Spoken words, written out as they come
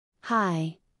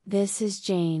Hi, this is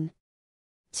Jane.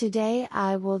 Today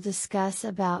I will discuss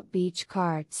about beach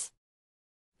carts.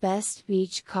 Best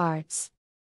beach carts.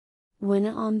 When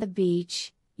on the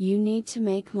beach, you need to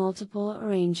make multiple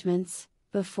arrangements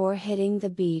before hitting the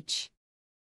beach.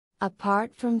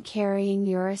 Apart from carrying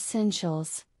your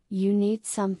essentials, you need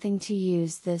something to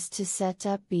use this to set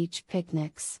up beach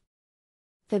picnics.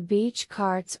 The beach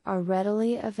carts are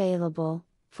readily available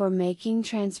for making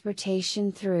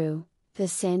transportation through the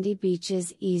sandy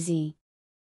beaches easy.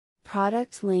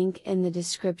 Product link in the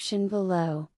description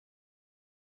below.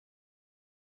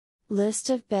 List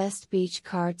of best beach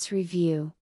carts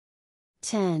review.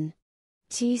 10.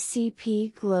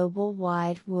 TCP Global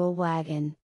Wide Wheel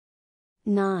Wagon.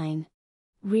 9.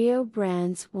 Rio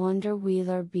Brands Wonder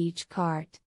Wheeler Beach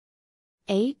Cart.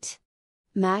 8.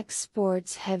 Max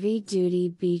Sports Heavy Duty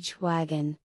Beach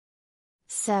Wagon.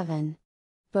 7.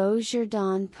 BEAU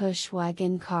JARDIN Push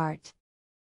Wagon Cart.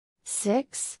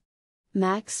 6.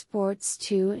 Max Sports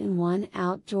 2-in-1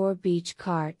 Outdoor Beach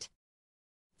Cart.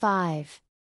 5.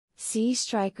 Sea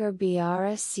Striker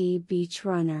BRSC Beach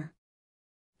Runner.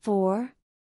 4.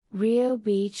 Rio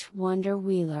Beach Wonder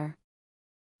Wheeler.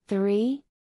 3.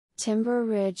 Timber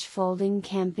Ridge Folding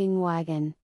Camping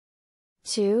Wagon.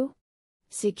 2.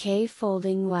 Sekey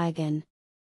Folding Wagon.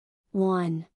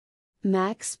 1.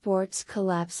 Max Sports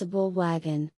Collapsible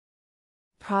Wagon.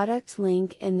 Product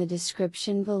link in the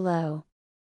description below.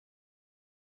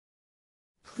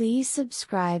 Please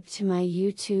subscribe to my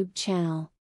YouTube channel.